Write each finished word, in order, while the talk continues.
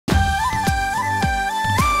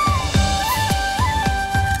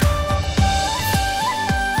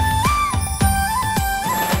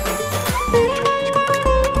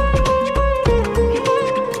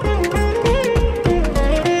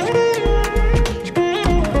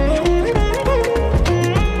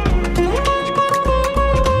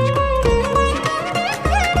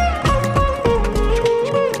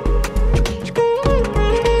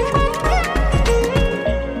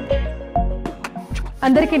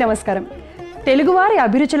అందరికీ నమస్కారం. తెలుగువారి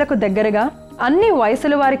అభిరుచులకు దగ్గరగా అన్ని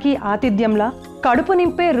వయసుల వారికి ఆతిథ్యంలా కడుపు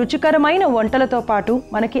నింపే రుచికరమైన వంటలతో పాటు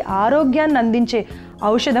మనకి ఆరోగ్యాన్ని అందించే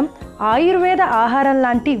ఔషధం ఆయుర్వేద ఆహారం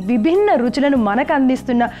లాంటి విభిన్న రుచులను మనకు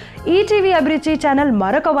అందిస్తున్న ఈటీవీ అభిరుచి ఛానల్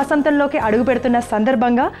మరొక వసంతంలోకి అడుగు పెడుతున్న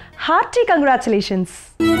సందర్భంగా హార్టీ కంగ్రాచులేషన్స్.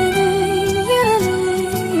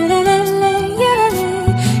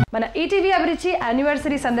 మన ఈటీవీ అభిరుచి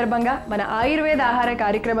యానివర్సరీ సందర్భంగా మన ఆయుర్వేద ఆహార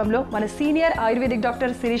కార్యక్రమంలో మన సీనియర్ ఆయుర్వేదిక్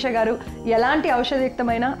డాక్టర్ శిరీష గారు ఎలాంటి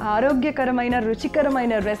ఔషధయుక్తమైన ఆరోగ్యకరమైన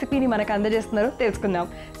రుచికరమైన రెసిపీని మనకు అందజేస్తున్నారో తెలుసుకుందాం.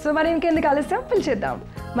 సో మరి ఇంకెందుకు ఆలస్యం, పిలిచేద్దాం.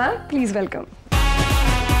 Ma'am please welcome.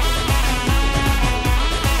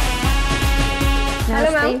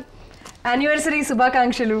 Hello ma'am, anniversary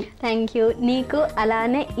శుభాకాంక్షలు. Thank you. నీకు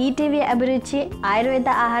అలానే ఈటీవీ అభిరుచి ఆయుర్వేద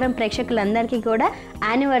ఆహారం ప్రేక్షకులందరికీ కూడా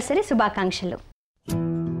యానివర్సరీ శుభాకాంక్షలు.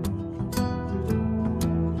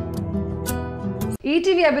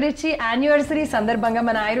 ఈటీవీ అభిరుచి యానివర్సరీ సందర్భంగా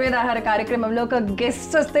మన ఆయుర్వేద ఆహార కార్యక్రమంలో ఒక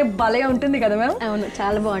గెస్ట్ వస్తే భలే ఉంటుంది కదా మ్యామ్? అవును,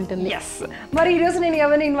 చాలా బాగుంటుంది. ఎస్. మరి ఈరోజు నేను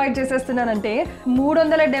ఎవరిని ఇన్వైట్ చేసేస్తున్నానంటే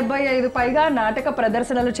 375 పైగా నాటక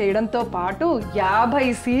ప్రదర్శనలు చేయడంతో పాటు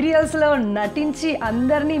 50 సీరియల్స్లో నటించి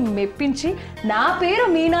అందరినీ మెప్పించి నా పేరు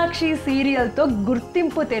మీనాక్షి సీరియల్తో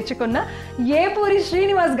గుర్తింపు తెచ్చుకున్న ఏపూరి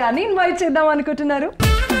శ్రీనివాస్ గారిని ఇన్వైట్ చేద్దాం అనుకుంటున్నారు.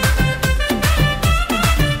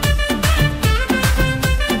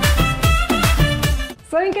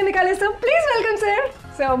 సో ఇంకెందుకు ఆలస్యం, ప్లీజ్ వెల్కమ్ సార్.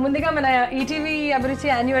 సో ముందుగా మన ఈటీవీ అభిరుచి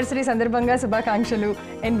యానివర్సరీ సందర్భంగా శుభాకాంక్షలు.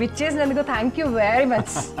 And విచ్చేసినందుకు thank you very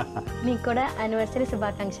much. మీకు కూడా యానివర్సరీ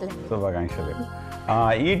శుభాకాంక్షలు.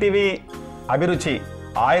 ఈటీవీ అభిరుచి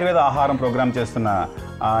ఆయుర్వేద ఆహారం ప్రోగ్రామ్ చేస్తున్న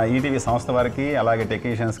ఈటీవీ సంస్థ వారికి, అలాగే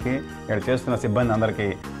టెక్నీషియన్స్కి, ఇక్కడ చేస్తున్న సిబ్బంది అందరికీ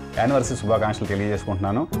యానివర్సరీ శుభాకాంక్షలు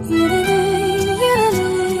తెలియజేసుకుంటున్నాను.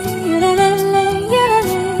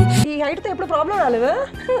 హైట్ తో ఎప్పుడు ప్రాబ్లం రాలేదా?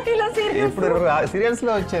 ఇప్పుడు సీరియల్స్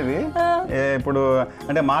లో వచ్చేది. ఇప్పుడు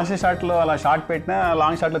అంటే మాస్టర్ షాట్ లో అలా షార్ట్ పెట్టినా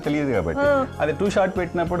లాంగ్ షాట్ లో తెలియదు కాబట్టి అది 2 షార్ట్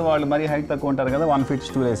పెట్టినప్పుడు వాళ్ళు మరీ హైట్ తక్కువ ఉంటారు కదా, 1 feet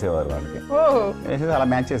స్టూల్ వేసేవారు వాళ్ళకి, వేసేసి అలా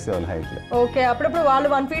మ్యాచ్ చేసేవాళ్ళు హైట్ లో. ఓకే, అప్పుడప్పుడు వాళ్ళు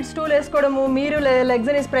 1 feet స్టూల్ వేసుకోవడము, మీరు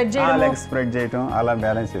లెగ్స్ ని స్ప్రెడ్ చేయడం అలా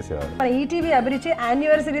బ్యాలెన్స్ చేసేవారు. మన ఈటీవీ అభిరుచి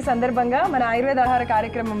యానివర్సరీ సందర్భంగా మన ఆయుర్వేద ఆహార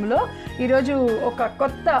కార్యక్రమంలో ఈరోజు ఒక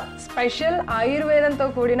కొత్త స్పెషల్ ఆయుర్వేదంతో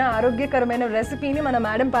కూడిన ఆరోగ్యకరమైన రెసిపీని మన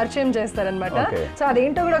మేడం పరిచయం చేస్తారనమాట. సో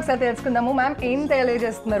అదేంటో కూడా ఒకసారి తెలుసుకుందాము. మ్యామ్, ఏం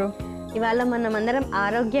తెలియజేస్తున్నారు? ఇవాళ మనం అందరం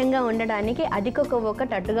ఆరోగ్యంగా ఉండడానికి అధిక కొవ్వు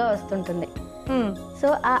ఒకటి అడ్డుగా వస్తుంటుంది. సో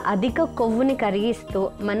ఆ అధిక కొవ్వుని కరిగిస్తూ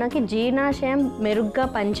మనకి జీర్ణాశయం మెరుగ్గా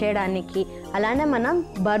పనిచేయడానికి, అలానే మనం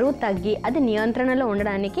బరువు తగ్గి అది నియంత్రణలో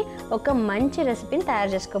ఉండడానికి ఒక మంచి రెసిపీని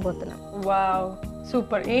తయారు చేసుకోబోతున్నాం. Wow,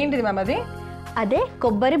 super. ఏంటిది మ్యామ్ అది? అదే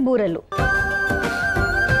కొబ్బరి బూరెలు.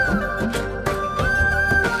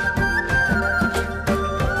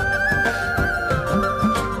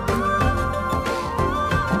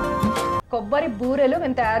 కొబ్బరి బూరెలు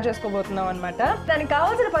మేము తయారు చేసుకోబోతున్నాం అనమాట. దానికి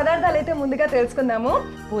కావాల్సిన పదార్థాలు అయితే ముందుగా తెలుసుకుందాము.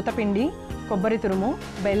 పూతపిండి, కొబ్బరి తురుము,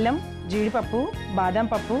 బెల్లం, జీడిపప్పు, బాదం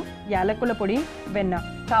పప్పు, యాలకుల పొడి, వెన్న.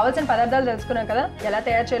 కావాల్సిన పదార్థాలు తెలుసుకున్నాం కదా, ఎలా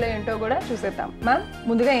తయారు చేయాలో ఏంటో కూడా చూసేద్దాం. మ్యామ్,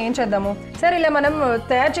 ముందుగా ఏం చేద్దాము? సార్, ఇలా మనం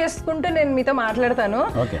తయారు చేసుకుంటూ నేను మీతో మాట్లాడతాను.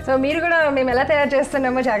 సో మీరు కూడా మేము ఎలా తయారు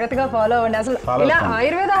చేస్తున్నామో జాగ్రత్తగా ఫాలో అవ్వండి. అసలు ఇలా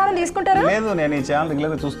ఆయుర్వేద ఆహారం తీసుకుంటారా? లేదు, నేను ఈ ఛానల్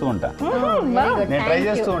రెగ్యులర్ గా చూస్తూ ఉంటా, నేను ట్రై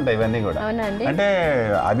చేస్తూ ఉంటా ఇవన్నీ కూడా. అంటే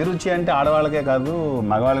అభిరుచి అంటే ఆడవాళ్ళకే కాదు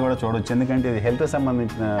మగవాళ్ళు కూడా చూడొచ్చు, ఎందుకంటే ఇది హెల్త్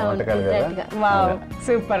సంబంధించిన వంటకాలు కదా.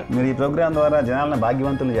 సూపర్. మీరు ఈ ప్రోగ్రామ్ ద్వారా జనాలను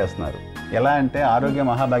భాగ్యవంతులు చేస్తున్నారు. ఎలా అంటే ఆరోగ్య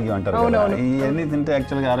మహాభాగ్యం అంటారు, ఇవన్నీ తింటే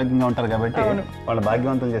యాక్చువల్ గా ఆరోగ్యంగా ఉంటారు కాబట్టి వాళ్ళ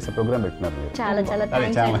భాగ్యవంతులు చేసే ప్రోగ్రామ్ పెట్టినారు. చాలా చాలా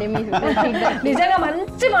నిజంగా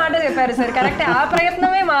మంచి మాట చెప్పారు సార్. కరెక్ట్, ఆ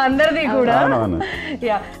ప్రయత్నమే మా అందరిది కూడా.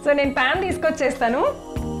 యా, సో నేను ప్యాన్ తీసుకొచ్చేస్తాను.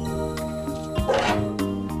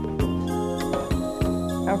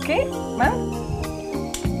 Okay ma'am.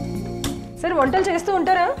 సార్, వంటలు చేస్తూ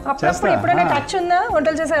ఉంటారా? అప్పుడప్పుడు ఎప్పుడైనా టచ్ ఉందా?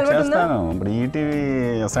 వంటలు చేసే అలవాటు ఉందా? ఇప్పుడు ఈటీవీ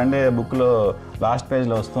సండే బుక్ లో లాస్ట్ పేజ్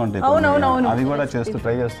లో వస్తూ ఉంటాయి, అది కూడా చేస్తూ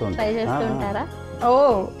ట్రై చేస్తూ ఉంటారా? ఓ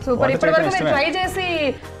సూపర్. ఇప్పటి వరకు మీరు ట్రై చేసి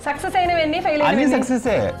సక్సెస్ అయినవన్నీ ఫెయిల్ అయినవి?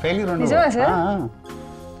 సక్సెస్ ఫెయిల్యూర్ ఉండదు. నిజమా సార్?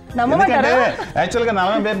 నమ్మమంటారా? యాక్చువల్ గా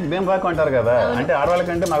నలభై బాగా అంటారు కదా, అంటే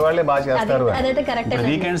ఆడవాళ్ళకంటే మగవాళ్ళే బాగా చేస్తారు.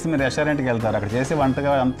 వీకెండ్స్ మీరు రెస్టారెంట్ కి వెళ్తారు, అక్కడ చేసే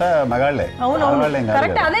వంటగా అంతా మగాళ్లే.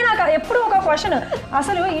 కరెక్ట్. అదే నాకు ఎప్పుడు ఒక క్వశ్చన్,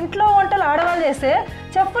 అసలు ఇంట్లో వంటలు ఆడవాళ్ళు చేస్తే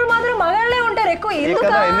చెప్పులు మాత్రం మగాళ్లే ఉంటారు ఎక్కువ,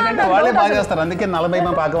 ఎందుకంటే వాళ్ళే బాగా చేస్తారు, అందుకే నల్ల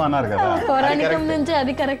భీమా పాకం అన్నారు కదా. పౌరాణికం నుంచి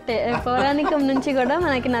అది కరెక్టే. పౌరాణికం నుంచి కూడా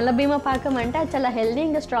మనకి నల్ల భీమా పాకం అంటే చాలా హెల్దీ,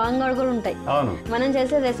 ఇంకా స్ట్రాంగ్ గా కూడా ఉంటాయి. మనం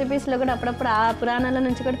చేసే రెసిపీస్ లో కూడా అప్పుడప్పుడు ఆ పురాణాల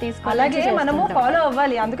నుంచి కూడా తీసుకోవాలి, అలాగే మనము ఫాలో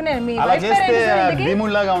అవ్వాలి. అందుకనే అలా చేస్తే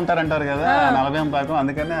భీముల్లాగా ఉంటారంటారు కదా, నల్ల భీమా పాకం,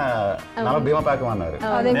 అందుకనే నల్ల భీమా పాకం అన్నారు.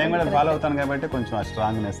 నేను కూడా ఫాలో అవుతాను కాబట్టి కొంచెం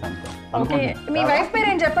స్ట్రాంగ్నెస్ అనుకో. మీ వైఫ్ పేరు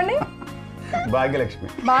ఏం చెప్పండి? భాగ్యలక్ష్మి.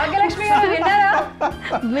 భాగ్యలక్ష్మి గారు విన్నారా?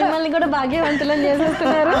 మిమ్మల్ని కూడా భాగ్యవంతులను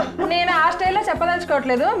చేసేస్తున్నారు. నేను ఆ స్టైల్లో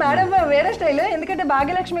చెప్పదలుచుకోవట్లేదు మేడం, వేరే స్టైల్. ఎందుకంటే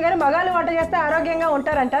భాగ్యలక్ష్మి గారు మగాళ్ళు వంట చేస్తే ఆరోగ్యంగా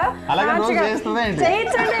ఉంటారంట.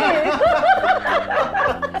 చేయించండి.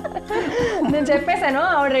 నేను చెప్పేశాను,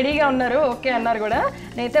 ఆవిడ రెడీగా ఉన్నారు, ఓకే అన్నారు కూడా.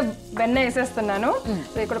 నేనైతే వెన్న వేసేస్తున్నాను.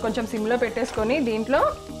 ఇక్కడ కొంచెం సిమ్లో పెట్టేసుకొని దీంట్లో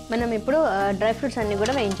మనం ఇప్పుడు డ్రై ఫ్రూట్స్ అన్ని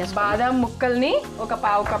కూడా వేయించేస్తాం. బాదం ముక్కల్ని ఒక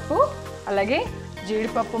పావు కప్పు, అలాగే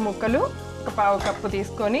జీడిపప్పు ముక్కలు ఒక పావు కప్పు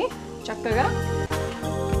తీసుకొని చక్కగా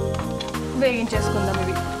వేగించేసుకుందాం.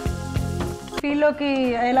 ఇవి ఫీల్డ్లోకి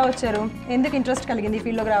ఎలా వచ్చారు? ఎందుకు ఇంట్రెస్ట్ కలిగింది ఈ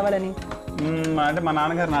ఫీల్డ్లోకి రావాలని? అంటే మా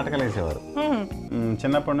నాన్నగారు నాటకాలు వేసేవారు.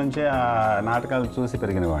 చిన్నప్పటి నుంచే ఆ నాటకాలు చూసి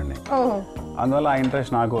పెరిగిన వాడిని. అందువల్ల ఆ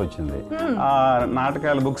ఇంట్రెస్ట్ నాకు వచ్చింది. ఆ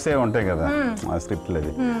నాటకాలు బుక్స్ ఏ ఉంటాయి కదా, ఆ స్క్రిప్ట్లు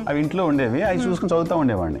అవి ఇంట్లో ఉండేవి, అవి చూసుకుని చదువుతూ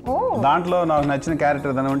ఉండేవాడిని. దాంట్లో నాకు నచ్చిన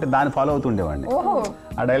క్యారెక్టర్ ఏదైనా ఉంటే దాన్ని ఫాలో అవుతూ ఉండేవాడిని.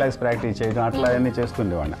 ఆ డైలాగ్స్ ప్రాక్టీస్ చేయడం అట్లా అన్నీ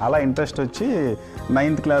చేస్తుండేవాడిని. అలా ఇంట్రెస్ట్ వచ్చి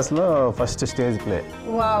 9th క్లాస్లో first stage play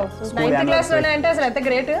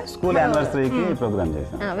school యానివర్సరీకి programme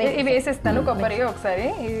చేశాను. ఇవి వేసేస్తాను, కొబ్బరి ఒకసారి,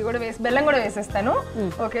 ఇది కూడా వేసి బెల్లం కూడా వేసేస్తాను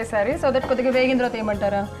ఒకేసారి. సో దట్ కొద్దిగా వేగిన తర్వాత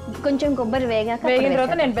ఏమంటారా, కొంచెం కొబ్బరి వేగిన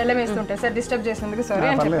తర్వాత నేను బెల్లం వేస్తుంటే సార్ డిస్టర్బ్ చేసినందుకు సారీ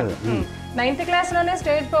అని చెప్పాను. 9th క్లాస్లోనే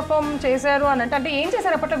స్టేజ్ పర్ఫార్మ్ చేశారు అని అంటే ఏం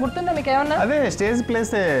చేశారు అప్పట్లో గుర్తుందా మీకు ఏమన్నా? అదే స్టేజ్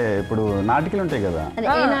ప్లేస్. ఇప్పుడు నాటికలు ఉంటాయి కదా,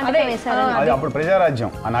 అది అప్పుడు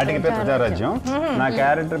ప్రజారాజ్యం, ఆ నాటిక పేరు ప్రజారాజ్యం. నా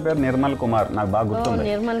క్యారెక్టర్ పేరు నిర్మల్ కుమార్, నాకు బాగా గుర్తుంది.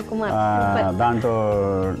 నిర్మల్ కుమార్. దాంట్లో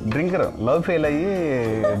డ్రింకర్, లవ్ ఫెయిల్ అయ్యి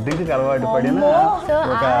డ్రింక్ అలవాటు పడిన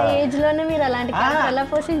ఒక ఏజ్ లోనే మీరు అలాంటి క్యారెక్టర్ ఎలా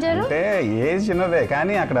పోషించారు? అంటే ఏజ్ చిన్నదే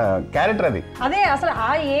కానీ అక్కడ క్యారెక్టర్ అది. అదే అసలు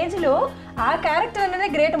ఆ ఏజ్ లో ఆ క్యారెక్టర్ అనేది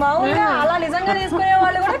గ్రేట్. మామూలుగా అలా నిజంగా తీసుకునే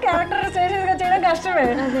వాళ్ళు కూడా క్యారెక్టర్ చేయడం కష్టమే.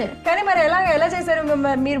 కానీ మరి ఎలా చేశారు?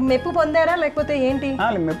 మీరు మెప్పు పొందారా లేకపోతే ఏంటి?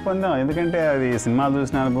 మెప్పు పొందాం, ఎందుకంటే అది సినిమాలు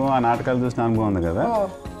చూసిన అనుభవం, ఆ నాటకాలు చూసిన అనుభవం ఉంది కదా,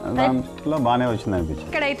 దాంట్లో బాగానే వచ్చింది అనిపించింది.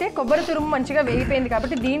 ఇక్కడైతే కొబ్బరి తురుము మంచిగా వేగిపోయింది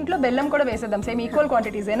కాబట్టి దీంట్లో బెల్లం కూడా వేసేద్దాం. సేమ్ ఈక్వల్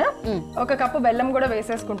క్వాంటిటీస్ ఏనా? 1 కప్పు బెల్లం కూడా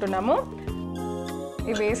వేసేసుకుంటున్నాము.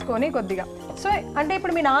 ఇవి వేసుకొని కొద్దిగా. సో అంటే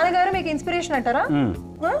ఇప్పుడు మీ నాన్నగారు మీకు ఇన్స్పిరేషన్ అంటారా?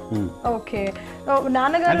 ఓకే,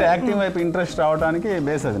 నాన్నగారు అంటే యాక్టింగ్ వైపు ఇంట్రెస్ట్ రావడానికి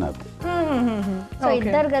బేస్ అది నాకు. సో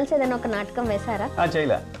ఇద్దరు కలిసి ఏదైనా ఒక నాటకం వేసారా?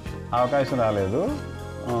 చేయలే, అవకాశం రాలేదు.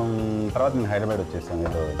 తర్వాత నేను హైదరాబాద్ వచ్చేసాను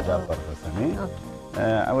ఏదో జాబ్ పర్పస్ అని.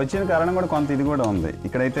 వచ్చిన కారణం కూడా కొంత ఇది కూడా ఉంది,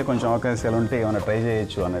 ఇక్కడైతే కొంచెం అవకాశాలు ఉంటే ఏమైనా ట్రై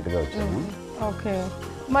చేయొచ్చు అన్నట్టుగా వచ్చాను. ఓకే,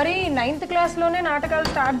 మరి 9th క్లాస్లోనే నాటకాలు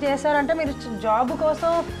స్టార్ట్ చేశారంటే మీరు జాబ్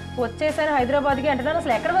కోసం వచ్చేసారు హైదరాబాద్కి అంటున్నారు.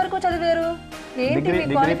 అసలు ఎక్కడి వరకు చదివారు? ఏంటి మీ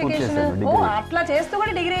క్వాలిఫికేషన్? అట్లా చేస్తూ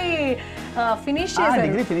కూడా డిగ్రీ ఫినిష్ చేశారు?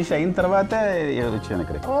 డిగ్రీ ఫినిష్ అయిన తర్వాతే వచ్చాను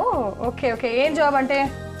ఇక్కడ. ఓకే ఓకే, ఏం జాబ్ అంటే?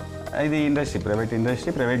 ఇది ఇండస్ట్రీ,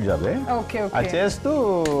 ప్రైవేట్ జాబే. అది చేస్తూ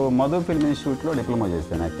మధు ఫిల్మ్ ఇన్స్టిట్యూట్ లో డిప్లొమా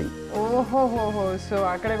చేశాను యాక్టింగ్. ఓహోహోహో, సో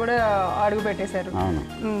అక్కడ కూడా అడుగు పెట్టేశారు.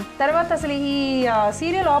 తర్వాత అసలు ఈ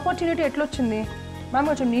సీరియల్ ఆపర్చునిటీ ఎట్లొచ్చింది మ్యామ్?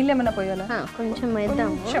 కొంచెం నీళ్ళు ఏమైనా పోయాలా? కొంచెం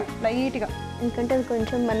వేద్దాం లైట్ గా, ఎందుకంటే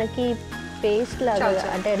కొంచెం మనకి పేస్ట్ లాగా,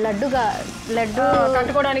 అంటే లడ్డు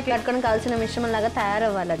కట్టుకోవడానికి కావాల్సిన మిశ్రమం లాగా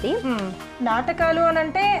తయారవ్వాలి అది. నాటకాలు అని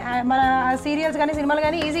అంటే మన సీరియల్స్ కానీ సినిమాలు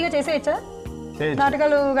కానీ ఈజీగా చేసేయచ్చా?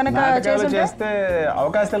 నాటకాలు కనుక చేస్తే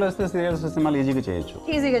అవకాశాలు వస్తే సీరియల్స్ సినిమాలు ఈజీగా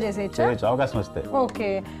చేసేయచ్చు అవకాశం వస్తే. ఓకే,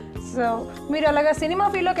 సో మీరు అలాగా సినిమా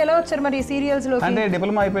ఫీల్డ్ లోకి ఎలా వచ్చారు మరి సీరియల్స్ లో? అంటే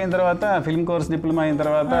డిప్లొమా అయిపోయిన తర్వాత, ఫిల్మ్ కోర్స్ డిప్లొమా అయిన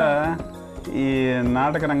తర్వాత ఈ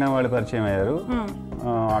నాటక రంగం వాళ్ళు పరిచయం అయ్యారు.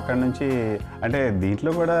 అక్కడ నుంచి అంటే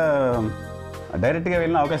దీంట్లో కూడా డైరెక్ట్గా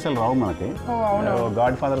వెళ్ళిన అవకాశాలు రావు మనకి.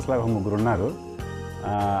 గాడ్ ఫాదర్స్ లాగా 3 ఉన్నారు.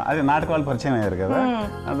 అది నాటక వాళ్ళు పరిచయం అయ్యారు కదా,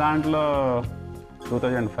 దాంట్లో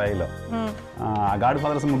 2005లో ఆ గాడ్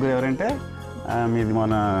ఫాదర్స్ 3 ఎవరంటే మీది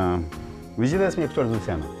మన విజయదశమి ఎపిసోడ్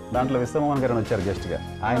చూశాను, దాంట్లో విశ్వమోహన్ గారు వచ్చారు గెస్ట్ గా.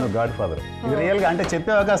 ఆయన గాడ్ ఫాదర్. ఇది రియల్ గా అంటే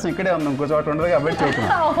చెప్పే అవకాశం ఇక్కడే ఉంది, ఇంకో చోట ఉండదు కాబట్టి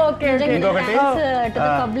చెబుతున్నాను. ఇంకొకటి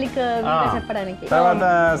తర్వాత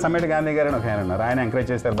సమ్మెట్ గాంధీ గారు ఒక ఆయన ఉన్నారు, ఆయన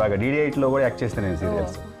ఎంకరేజ్ చేస్తారు బాగా. DD8 లో కూడా యాక్ట్ చేస్తాను నేను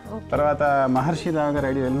సీరియల్స్. తర్వాత మహర్షి రావు గారు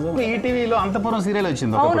ఐడియా ఈటీవీలో అంతపురం సీరియల్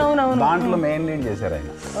వచ్చింది, దాంట్లో మెయిన్ లీడ్ చేశారు ఆయన.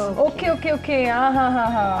 ఓకే ఓకే ఓకే,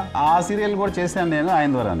 ఆ సీరియల్ కూడా చేశాను నేను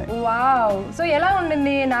ఆయన ద్వారానే. వావ్, సో ఎలా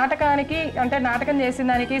ఉండింది నాటకానికి? అంటే నాటకం చేసిన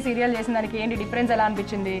దానికి సీరియల్ చేసిన దానికి ఏంటి డిఫరెన్స్? ఎలా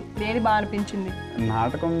అనిపించింది? ఏది బాగా అనిపించింది?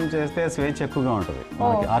 నాటకం చేస్తే స్వేచ్ఛ ఎక్కువగా ఉంటుంది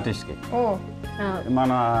ఆర్టిస్ట్ కి.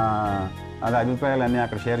 మన అది అభిప్రాయాలన్నీ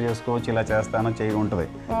అక్కడ షేర్ చేసుకోవచ్చు, ఇలా చేస్తానో చేయ ఉంటుంది.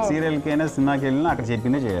 సీరియల్కి అయినా సినిమాకి వెళ్ళినా అక్కడ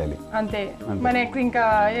చెప్పిందే చేయాలి అంతే. మనకి ఇంకా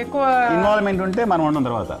ఎక్కువ ఇన్వాల్వ్మెంట్ ఉంటే మనం ఉండడం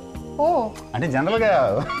తర్వాత. అంటే జనరల్ గా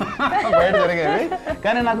బయట జరిగేవి,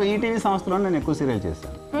 కానీ నాకు ఈటీవీ సంస్థలో నేను ఎక్కువ సీరియల్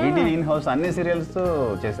చేశాను. ఈటీవీ ఇన్ హౌస్ అన్ని సీరియల్స్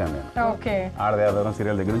చేశాను నేను. ఆడదేవరం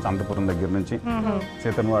సీరియల్ దగ్గర నుంచి, అంతపురం దగ్గర నుంచి,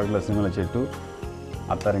 సీతమ్మవాడలో సినిమాల చెట్టు,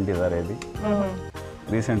 అత్తారింటి దారేది,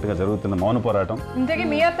 రీసెంట్ గా జరుగుతున్న మౌన పోరాటం. ఇంతకీ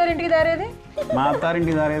మీ అత్తారింటికి దారేది మా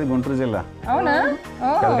అత్తారింటి దారేది గుంటూరు జిల్లా. అవునా?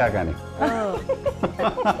 కలకాకాని.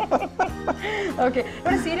 ఓకే.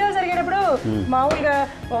 ఇప్పుడు సీరియల్ జరిగేటప్పుడు మామూలుగా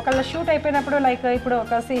ఒకళ్ళ షూట్ అయిపోయినప్పుడు లైక్ ఇప్పుడు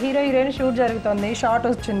ఒక హీరో హీరోయిన్ షూట్ జరుగుతుంది, షార్ట్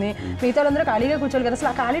వచ్చింది, మిగతా వాళ్ళందరూ ఖాళీగా కూర్చోరు కదా, అసలు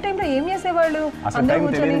ఆ ఖాళీ టైంలో ఏం చేసేవాళ్ళు? అందరూ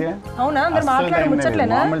కూర్చొని అవునా అందరు మాట్లాడి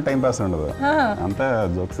ముచ్చట్లేనా? మామూలు టైం పాస్ ఉండదు, అంతా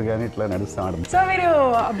జోక్స్ గానీ ఇట్లా నడుస్తా ఉంటుంది. సో మీరు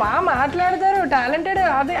బాగా మాట్లాడతారు, టాలెంటెడ్.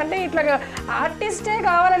 అదే అంటే ఇట్లా ఆర్టిస్టే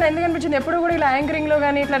కావాలని ఎందుకు అనిపించింది? ఎప్పుడు కూడా ఇలా యాంకరింగ్ లో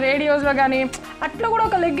కానీ ఇట్లా రేడియోస్ లో కానీ అట్లా కూడా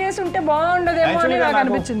ఒక లెగ్ వేసి ఉంటే బాగుండదేమో అని నాకు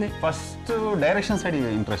అనిపించింది. First direction side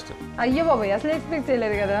interest. అయ్యో బాబాయ్, అసలు ఎక్స్పెక్ట్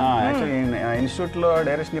చేయలేదు కదా. ఇన్స్టిట్యూట్ లో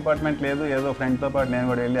డైరెక్షన్ డిపార్ట్మెంట్ లేదు, ఏదో ఫ్రెండ్ తో పాటు నేను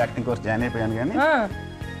కూడా వెళ్ళి యాక్టింగ్ కోర్స్ జాయిన్ అయిపోయాను, కానీ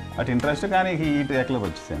అటు ఇంట్రెస్ట్ కానీ ఇటు ఎక్కడికి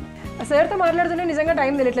వచ్చేసాను. సార్తో మాట్లాడుతుంటే నిజంగా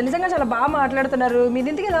టైం తెలియట్లేదు, నిజంగా చాలా బాగా మాట్లాడుతున్నారు. మీ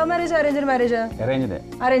ఇంటికి లవ్ మ్యారేజ్ అరేంజ్డ్ మ్యారేజా?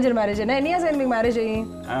 Arranged marriage. ఎన్ని ఇయర్స్ అయింది మీకు మ్యారేజ్ అయ్యి?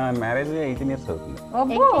 మ్యారేజ్ 18 years అవుతుంది.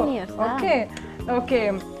 Okay okay,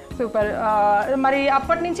 super. మరి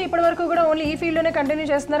అప్పటి నుంచి ఇప్పటి వరకు కూడా ఓన్లీ ఈ ఫీల్డ్ లోనే కంటిన్యూ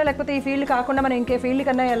చేస్తున్నారా, లేకపోతే ఈ ఫీల్డ్ కాకుండా మనం ఇంకే ఫీల్డ్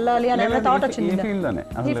కన్నా వెళ్ళాలి అని ఏమైనా థాట్ వచ్చింది?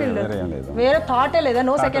 ఈ ఫీల్డ్ వేరే థాటే లేదా?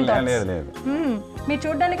 No second thought. మీరు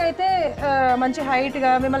చూడడానికి అయితే మంచి హైట్ గా,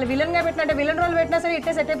 మిమ్మల్ని విలన్ గా పెట్టినా అంటే విలన్ రోల్ పెట్టినా సరే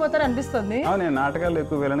ఇట్టే సెట్ అయిపోతారు అనిపిస్తుంది. నేను నాటకాలు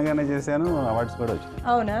ఎక్కువ విలన్ గానే చేశాను, అవార్డ్స్ కూడా వచ్చాయి.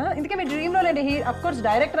 అవునా? ఇందుకే మీ డ్రీమ్ రోల్ ఏంటి? అఫ్ కోర్స్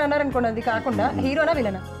డైరెక్టర్ అన్నారు అనుకోండి, అది కాకుండా హీరోనా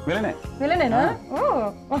విలనా? విలనేనా?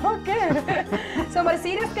 ఓకే. సో మరి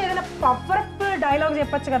సీరియస్ గా ఏదైనా పవర్ఫుల్ డైలాగ్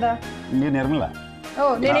చెప్పొచ్చు కదా. మీరు నిర్మల. ఓ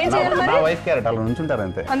నేనేం చేయాలి మరి? నా వైఫ్ క్యారెక్టర్ అలా నుంచుంటారు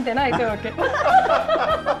అంతే. అంతేనా? అయితే ఓకే.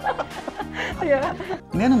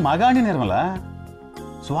 నేను మగాణి నిర్మల,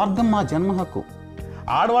 స్వార్థం మా జన్మ హక్కు.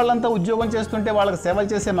 ఆడవాళ్ళంతా ఉద్యోగం చేస్తుంటే వాళ్ళకి సేవలు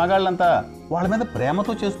చేసే మగాళ్ళంతా వాళ్ళ మీద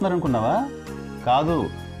ప్రేమతో చేస్తున్నారు అనుకున్నావా? కాదు,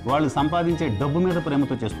 వాళ్ళు సంపాదించే డబ్బు మీద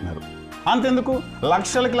ప్రేమతో చేస్తున్నారు. అంతెందుకు,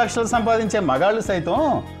 లక్షలకి లక్షలు సంపాదించే మగాళ్ళు సైతం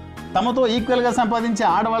తమతో ఈక్వల్గా సంపాదించే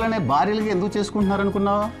ఆడవాళ్ళనే భార్యలుగా ఎందుకు చేసుకుంటున్నారు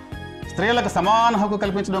అనుకున్నావా? స్త్రీలకు సమాన హక్కు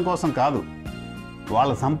కల్పించడం కోసం కాదు,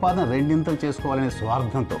 వాళ్ళ సంపాదన రెండింతలు చేసుకోవాలనే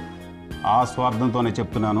స్వార్థంతో. ఆ స్వార్థంతోనే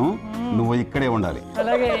చెప్తున్నాను, నువ్వు ఇక్కడే ఉండాలి.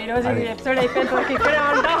 అలాగే ఈ రోజు ఎపిసోడ్ అయిపోయేంత వరకు ఇక్కడే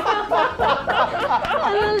ఉంటా.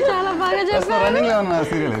 చాలా బాగా చెప్పారు. రన్నింగ్ లో ఉన్న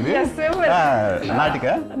సీరియల్ ఇది, నాటిక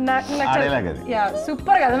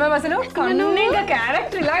సూపర్ కదా మ్యామ్. అసలు కన్నింగ్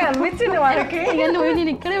క్యారెక్టర్ ఇలా అనిపించింది వాళ్ళకి.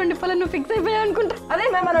 నేను ఇక్కడే ఉండిపోవాలి, నువ్వు ఫిక్స్ అయిపోయా అనుకుంటా. అదే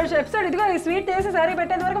మ్యామ్, మన ఎపిసోడ్ ఇదిగో స్వీట్ చేసి సారీ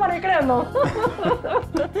పెట్టేంత వరకు మనం ఇక్కడే ఉన్నాం.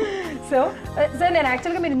 సో సార్, నేను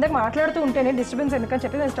యాక్చువల్గా మీరు ఇందాక మాట్లాడుతూ ఉంటేనే డిస్టర్బెన్స్ ఎందుకని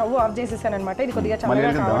చెప్పి నేను స్టవ్ ఆఫ్ చేసేసాను అనమాట. ఇది కొద్దిగా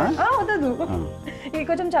చల్లగా వద్దు, ఇది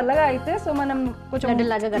కొంచెం చల్లగా అయితే సో మనం కొంచెం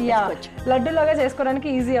లడ్డులాగా చేసుకోవడానికి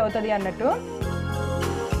ఈజీ అవుతుంది అన్నట్టు.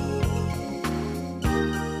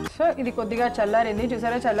 సో ఇది కొద్దిగా చల్లారింది,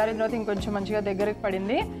 చూసారా? చల్లారిన తర్వాత ఇంకొంచెం మంచిగా దగ్గరికి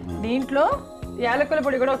పడింది. దీంట్లో యాలకుల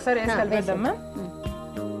పొడి కూడా ఒకసారి వేసి కలిపేద్దాం మ్యామ్.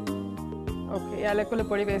 ఓకే, యాలకుల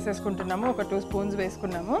పొడి వేసేసుకుంటున్నాము, ఒక 2 spoons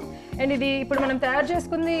వేసుకున్నాము. అండ్ ఇది ఇప్పుడు మనం తయారు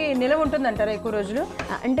చేసుకుంది నిలవ ఉంటుంది అంటారా ఎక్కువ రోజులు?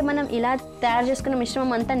 అంటే మనం ఇలా తయారు చేసుకున్న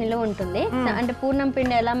మిశ్రమం అంతా నిలవ ఉంటుంది. అంటే పూర్ణం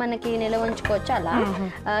పిండి ఎలా మనకి నిలవ ఉంచుకోవచ్చు అలా.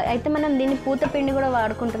 అయితే మనం దీన్ని పూత పిండి కూడా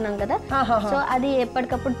వాడుకుంటున్నాం కదా, సో అది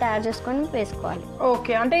ఎప్పటికప్పుడు తయారు చేసుకొని వేసుకోవాలి.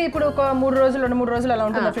 ఓకే, అంటే ఇప్పుడు ఒక 3 రోజులు 2-3 రోజులు అలా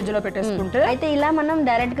ఉంటుంది ఫ్రిడ్జ్ లో పెట్టేసుకుంటే. అయితే ఇలా మనం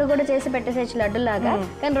డైరెక్ట్ గా కూడా చేసి పెట్టేసేచ్చు లడ్డు లాగా,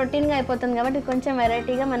 కానీ రొటీన్ గా అయిపోతుంది కాబట్టి కొంచెం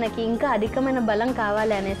వెరైటీగా మనకి ఇంకా అధికమైన బలం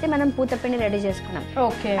కావాలి అనేసి మనం పూత పిండి రెడీ చేసుకున్నాం.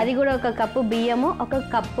 అది కూడా 1 కప్పు బియ్యము, 1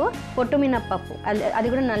 కప్పు పొట్టు మినప్పప్పు, అది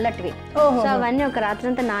కూడా నల్లటివి. సో అవన్నీ ఒక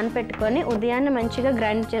రాత్రంతా నానపెట్టుకొని ఉదయాన్నే మంచిగా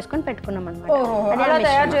గ్రైండ్ చేసుకొని పెట్టుకున్నాం అనమాట. అలా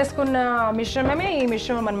తయారు చేసుకున్న మిశ్రమమే ఈ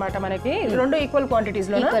మిశ్రమం అనమాట. మనకి 2 ఈక్వల్ క్వాంటిటీస్.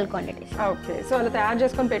 ఓకే, సో అలా తయారు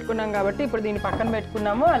చేసుకొని పెట్టుకున్నాం కాబట్టి ఇప్పుడు దీన్ని పక్కన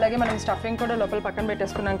పెట్టుకున్నాము. అలాగే మనం స్టఫింగ్ కూడా లోపల పక్కన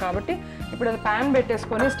పెట్టేసుకున్నాం కాబట్టి ఇప్పుడు అది ప్యాన్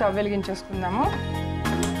పెట్టేసుకొని స్టవ్ వెలిగించేసుకుందాము.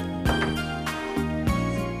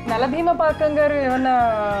 నలభీమ పాకం గారు ఏమన్నా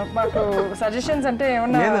మాకు సజెషన్స్ అంటే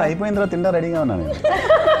ఏమన్నా? అయిపోయిన తర్వాత తింటా రెడీగా ఉన్నాను.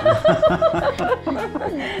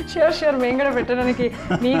 షూర్, మేము కూడా పెట్టడానికి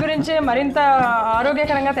మీ గురించే మరింత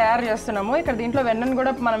ఆరోగ్యకరంగా తయారు చేస్తున్నాము. ఇక్కడ దీంట్లో వెన్నను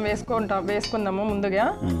కూడా మనం వేసుకుందాము ముందుగా.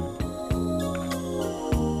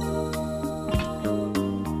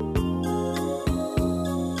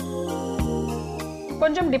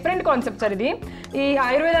 కొంచెం డిఫరెంట్ కాన్సెప్ట్ సార్ ఇది. ఈ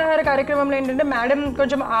ఆయుర్వేద ఆహార కార్యక్రమంలో ఏంటంటే మేడం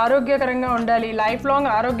కొంచెం ఆరోగ్యకరంగా ఉండాలి, లైఫ్ లాంగ్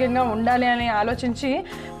ఆరోగ్యంగా ఉండాలి అని ఆలోచించి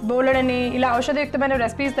బోలెడని ఇలా ఔషధయుక్తమైన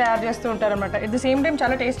రెసిపీస్ తయారు చేస్తూ ఉంటారు అనమాట. ఎట్ ది సేమ్ టైం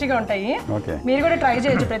చాలా టేస్టీగా ఉంటాయి. మీరు కూడా ట్రై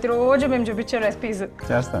చేయొచ్చు, ప్రతిరోజు మేము చూపించే రెసిపీస్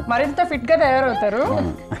మరింత ఫిట్ గా తయారవుతారు.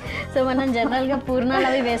 సో మనం జనరల్ గా పూర్ణాలు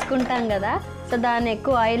అవి వేసుకుంటాం కదా, సో దాన్ని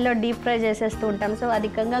ఎక్కువ ఆయిల్లో డీప్ ఫ్రై చేసేస్తూ ఉంటాం. సో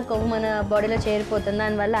అధికంగా కొవ్వు మన బాడీలో చేరిపోతుంది,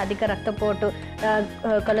 దానివల్ల అధిక రక్తపోటు,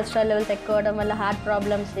 కొలెస్ట్రాల్ లెవెల్స్ ఎక్కువ అవడం వల్ల హార్ట్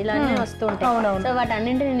ప్రాబ్లమ్స్ ఇలానే వస్తూ ఉంటాయి. సో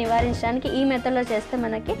వాటన్నింటిని నివారించడానికి ఈ మెథడ్ లో చేస్తే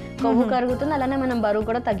మనకి కొవ్వు కరుగుతుంది, అలానే మనం బరువు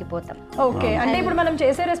కూడా తగ్గిపోతాం. ఓకే, అంటే ఇప్పుడు మనం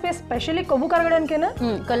చేసే రెసిపీ స్పెషల్లీ కొవ్వు కరగడానికేనా?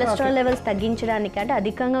 కొలెస్ట్రాల్ లెవెల్స్ తగ్గించడానికి, అంటే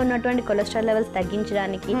అధికంగా ఉన్నటువంటి కొలెస్ట్రాల్ లెవెల్స్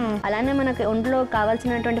తగ్గించడానికి, అలానే మనకి ఒంట్లో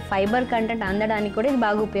కావాల్సినటువంటి ఫైబర్ కంటెంట్ అందడానికి కూడా ఇది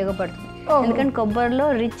బాగా ఉపయోగపడుతుంది. ఎందుకంటే కొబ్బరిలో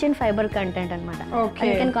రిచ్ ఇన్ ఫైబర్ కంటెంట్ అనమాట,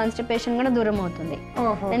 అందుకని కాన్స్టిపేషన్ కూడా దూరం అవుతుంది.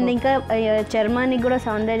 అండ్ ఇంకా చర్మానికి కూడా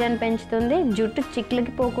సౌందర్యాన్ని పెంచుతుంది, జుట్టు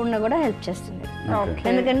చిక్కులకి పోకుండా కూడా హెల్ప్ చేస్తుంది,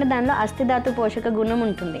 ఎందుకంటే దానిలో అస్థిధాతు పోషక గుణం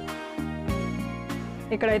ఉంటుంది.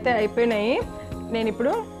 ఇక్కడైతే అయిపోయినాయి. నేను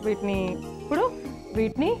ఇప్పుడు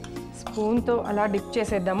వీటిని స్పూన్తో అలా డిప్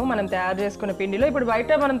చేసేద్దాము మనం తయారు చేసుకున్న పిండిలో. ఇప్పుడు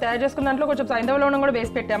బయట మనం తయారు చేసుకున్న దాంట్లో కొంచెం సైంధవ లవణం కూడా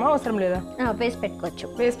వేసి పెట్టామా, అవసరం లేదా? వేసి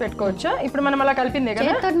పెట్టుకోవచ్చు. ఇప్పుడు మనం అలా కలిపిందే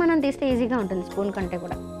కదా, మనం తీస్తే ఈజీగా ఉంటుంది స్పూన్ కంటే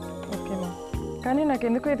కూడా. ఓకే మ్యామ్, కానీ నాకు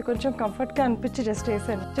ఎందుకు ఇది కొంచెం కంఫర్ట్గా అనిపించి జస్ట్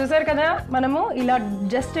వేసాను. చూసారు కదా, మనము ఇలా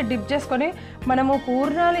జస్ట్ డిప్ చేసుకొని మనము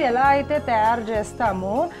పూర్ణాలు ఎలా అయితే తయారు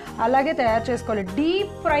చేస్తామో అలాగే తయారు చేసుకోవాలి.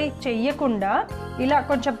 డీప్ ఫ్రై చెయ్యకుండా ఇలా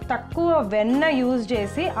కొంచెం తక్కువ వెన్న యూజ్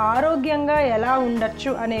చేసి ఆరోగ్యంగా ఎలా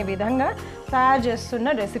ఉండొచ్చు అనే విధంగా తయారు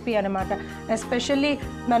చేస్తున్న రెసిపీ అనమాట. ఎస్పెషల్లీ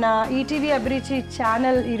మన ఈటీవీ అభిరుచి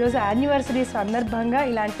ఛానల్ ఈరోజు యానివర్సరీ సందర్భంగా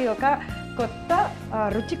ఇలాంటి ఒక కొత్త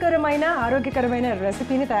రుచికరమైన ఆరోగ్యకరమైన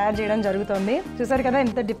రెసిపీని తయారు చేయడం జరుగుతుంది. చూసారు కదా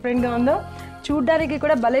ఎంత డిఫరెంట్గా ఉందో, చూడ్డానికి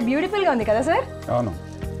కూడా భలే బ్యూటిఫుల్గా ఉంది కదా సార్? అవును.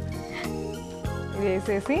 ఇది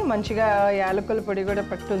వేసేసి మంచిగా యాలకుల పొడి కూడా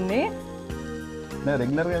పట్టుంది.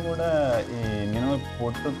 రెగ్యులర్గా కూడా ఈ మినిమం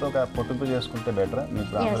పొట్టుతో చేసుకుంటే బెటర్.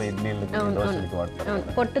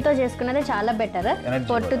 పొట్టుతో చేసుకున్నది చాలా బెటర్.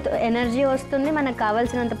 పొట్టుతో ఎనర్జీ వస్తుంది, మనకు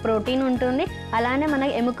కావాల్సినంత ప్రోటీన్ ఉంటుంది, అలానే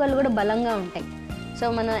మన ఎముకలు కూడా బలంగా ఉంటాయి. సో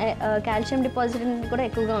మన కాల్షియం డిపాజిట్ కూడా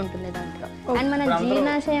ఎక్కువగా ఉంటుంది దాంట్లో, అండ్ మన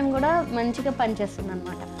జీర్ణాశయం కూడా మంచిగా పనిచేస్తుంది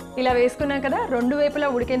అనమాట. ఇలా వేసుకున్నాం కదా, 2 వైపులా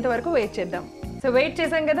ఉడికేంత వరకు వెయిట్ చేద్దాం. సో వెయిట్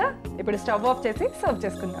చేసాం కదా, ఇప్పుడు స్టవ్ ఆఫ్ చేసి సర్వ్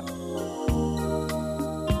చేసుకుందాం.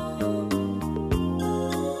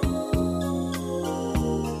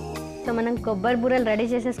 సో మనం కొబ్బరి బూరెలు రెడీ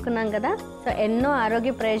చేసేసుకున్నాం కదా. సో ఎన్నో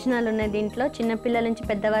ఆరోగ్య ప్రయోజనాలు ఉన్నాయి దీంట్లో, చిన్నపిల్లల నుంచి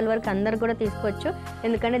పెద్దవాళ్ళ వరకు అందరు కూడా తీసుకోవచ్చు.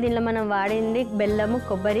 ఎందుకంటే దీనిలో మనం వాడింది బెల్లము,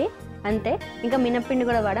 కొబ్బరి అంతే, ఇంకా మినప్పిండి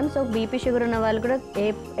కూడా వాడాం. సో బీపీ షుగర్ ఉన్న వాళ్ళు కూడా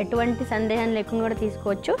ఎటువంటి సందేహం లేకుండా కూడా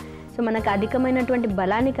తీసుకోవచ్చు. సో మనకు అధికమైనటువంటి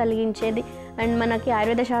బలాన్ని కలిగించేది, అండ్ మనకి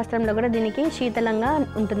ఆయుర్వేద శాస్త్రంలో కూడా దీనికి శీతలంగా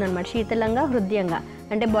ఉంటుందన్నమాట. శీతలంగా, హృదయంగా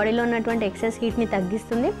అంటే బాడీలో ఉన్నటువంటి ఎక్సెస్ హీట్ని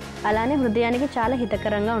తగ్గిస్తుంది, అలానే హృదయానికి చాలా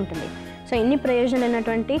హితకరంగా ఉంటుంది. సో ఇన్ని ప్రయోజనాలు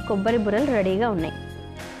అయినటువంటి కొబ్బరి బుర్రలు రెడీగా ఉన్నాయి.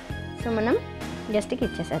 సో మనం గెస్ట్కి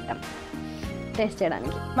ఇచ్చేసేద్దాం టేస్ట్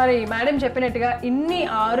చేయడానికి. మరి మేడం చెప్పినట్టుగా ఇన్ని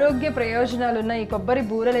ఆరోగ్య ప్రయోజనాలు ఉన్న ఈ కొబ్బరి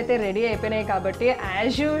బూరెలు అయితే రెడీ అయిపోయినాయి కాబట్టి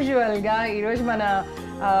యాజ్ యూజువల్గా ఈరోజు మన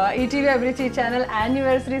ఈటీవీ అభిరుచి ఛానల్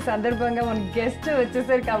యానివర్సరీ సందర్భంగా మన గెస్ట్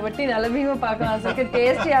వచ్చేసారు కాబట్టి నల్లభీమ పాకం అసలు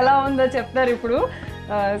టేస్ట్ ఎలా ఉందో చెప్తారు ఇప్పుడు.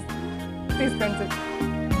 తీసుకోండి సార్.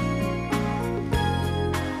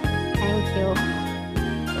 Thank you.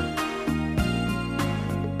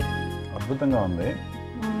 అద్భుతంగా ఉంది.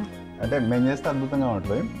 అంటే మేము చేస్తే అద్భుతంగా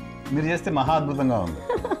ఉంటుంది, మీరు చేస్తే మహా అద్భుతంగా ఉంది.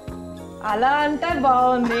 అలా అంటే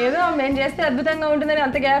బాగుంది, ఏదో మేము చేస్తే అద్భుతంగా ఉంటుందని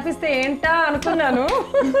అంత గ్యాప్ ఇస్తే ఏంటా అనుకున్నాను.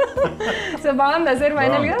 సో బాగుందా సార్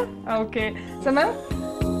ఫైనల్గా? ఓకే. సో మ్యామ్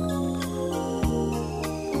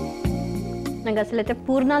నాకు అసలు అయితే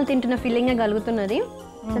పూర్ణాలు తింటున్న ఫీలింగే కలుగుతున్నది.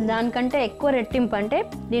 సో దానికంటే ఎక్కువ రెట్టింపు, అంటే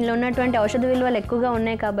దీనిలో ఉన్నటువంటి ఔషధ విలువలు ఎక్కువగా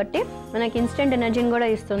ఉన్నాయి కాబట్టి మనకి ఇన్స్టెంట్ ఎనర్జీని కూడా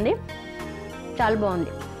ఇస్తుంది. చాలా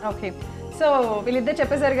బాగుంది. ఓకే. సో వీళ్ళిద్దరు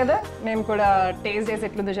చెప్పేశారు కదా, నేను కూడా టేస్ట్ చేసి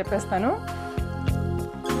ఎట్లుందో చెప్పేస్తాను.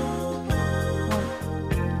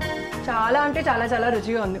 చాలా అంటే చాలా చాలా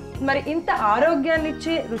రుచిగా ఉంది. మరి ఇంత ఆరోగ్యాన్ని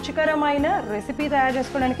ఇచ్చే రుచికరమైన రెసిపీ తయారు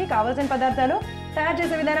చేసుకోవడానికి కావాల్సిన పదార్థాలు, తయారు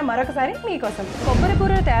చేసే విధానం మరొకసారి మీకోసం. కొబ్బరి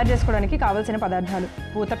బూరెలు తయారు చేసుకోవడానికి కావాల్సిన పదార్థాలు: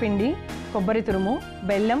 పూతపిండి, కొబ్బరి తురుము,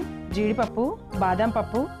 బెల్లం, జీడిపప్పు, బాదం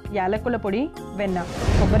పప్పు, యాలకుల పొడి, వెన్న.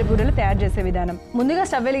 కొబ్బరి బూరెలు తయారు చేసే విధానం: ముందుగా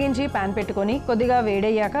స్టవ్ వెలిగించి పాన్ పెట్టుకొని కొద్దిగా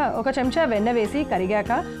వేడయ్యాక 1 చెంచా వెన్న వేసి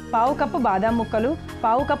కరిగాక 1/2 కప్పు బాదం ముక్కలు,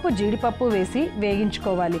 1/2 కప్పు జీడిపప్పు వేసి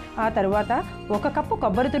వేగించుకోవాలి. ఆ తరువాత 1 కప్పు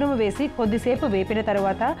కొబ్బరి తురుము వేసి కొద్దిసేపు వేపిన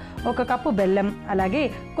తర్వాత 1 కప్పు బెల్లం, అలాగే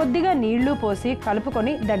కొద్దిగా నీళ్లు పోసి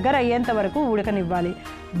కలుపుకొని దగ్గర అయ్యేంత వరకు ఉడకనివ్వాలి.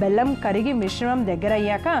 బెల్లం కరిగి మిశ్రమం దగ్గర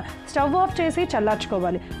అయ్యాక స్టవ్ ఆఫ్ చేసి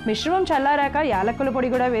చల్లార్చుకోవాలి. మిశ్రమం చల్లారాక యాలకుల పొడి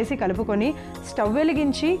కూడా వేసి కలుపుకొని స్టవ్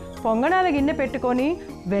వెలిగించి పొంగనాల గిన్నె పెట్టుకొని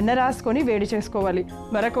వెన్న రాసుకొని వేడి చేసుకోవాలి.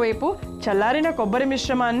 మరొక వైపు చల్లారిన కొబ్బరి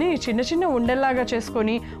మిశ్రమాన్ని చిన్న చిన్న ఉండల్లాగా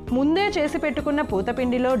చేసుకొని ముందే చేసి పెట్టుకున్న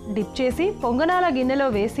పూతపిండిలో డిప్ చేసి పొంగనాల గిన్నెలో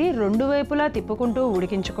వేసి 2 వైపులా తిప్పుకుంటూ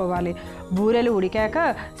ఉడికించుకోవాలి. బూరెలు ఉడికాక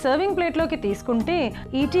సర్వింగ్ ప్లేట్లోకి తీసుకుంటే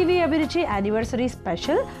ఈటీవీ అభిరుచి యానివర్సరీ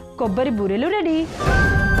స్పెషల్ కొబ్బరి బూరెలు రెడీ.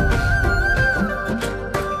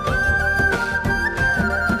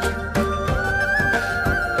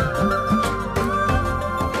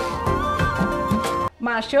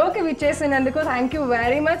 మా షోకి విచ్చేసినందుకు thank you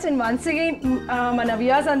very much. And once again మన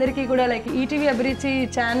వ్యూవర్స్ అందరికీ కూడా లైక్ ఈటీవీ అభిరుచి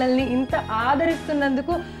ఛానల్ని ఇంత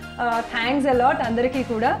ఆదరిస్తున్నందుకు థ్యాంక్స్ అలాట్ అందరికీ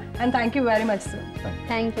కూడా and thank you very much sir.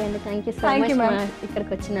 Thank you అండి, thank you so Thank you, much ma'am.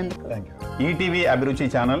 ఇక్కడికి వచ్చినందుకు. ఈటీవీ అభిరుచి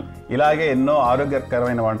ఛానల్ ఇలాగే ఎన్నో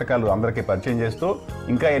ఆరోగ్యకరమైన వంటకాలు అందరికీ పరిచయం చేస్తూ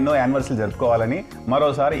ఇంకా ఎన్నో యానివర్సరీలు జరుపుకోవాలని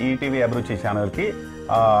మరోసారి ఈటీవీ అభిరుచి ఛానల్కి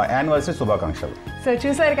యానివర్సరీ శుభాకాంక్షలు. సో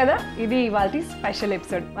చూసారు కదా, ఇది ఇవాల్టి స్పెషల్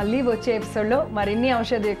ఎపిసోడ్. మళ్ళీ వచ్చే ఎపిసోడ్లో మరిన్ని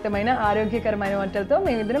ఔషధయుక్తమైన ఆరోగ్యకరమైన వంటలతో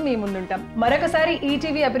మేమిద్దరం మీ ముందుంటాం. మరొకసారి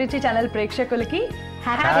ఈటీవీ అభిరుచి ఛానల్ ప్రేక్షకులకి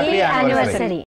హ్యాపీ యానివర్సరీ.